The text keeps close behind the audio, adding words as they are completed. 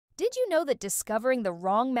Did you know that discovering the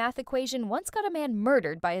wrong math equation once got a man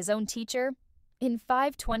murdered by his own teacher? In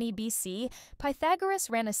 520 BC,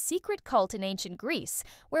 Pythagoras ran a secret cult in ancient Greece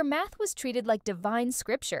where math was treated like divine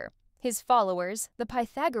scripture. His followers, the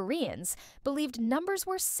Pythagoreans, believed numbers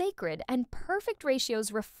were sacred and perfect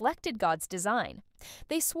ratios reflected God's design.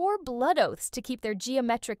 They swore blood oaths to keep their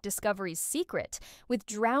geometric discoveries secret, with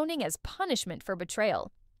drowning as punishment for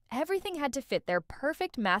betrayal. Everything had to fit their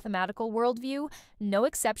perfect mathematical worldview, no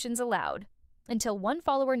exceptions allowed. Until one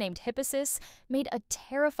follower named Hippasus made a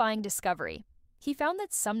terrifying discovery. He found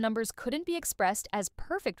that some numbers couldn't be expressed as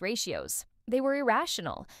perfect ratios. They were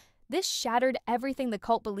irrational. This shattered everything the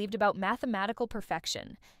cult believed about mathematical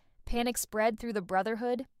perfection. Panic spread through the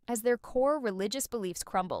Brotherhood as their core religious beliefs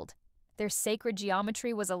crumbled. Their sacred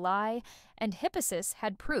geometry was a lie, and Hippasus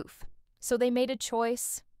had proof. So they made a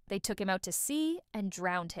choice. They took him out to sea and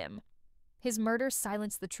drowned him. His murder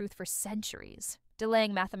silenced the truth for centuries,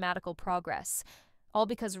 delaying mathematical progress, all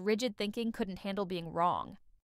because rigid thinking couldn't handle being wrong.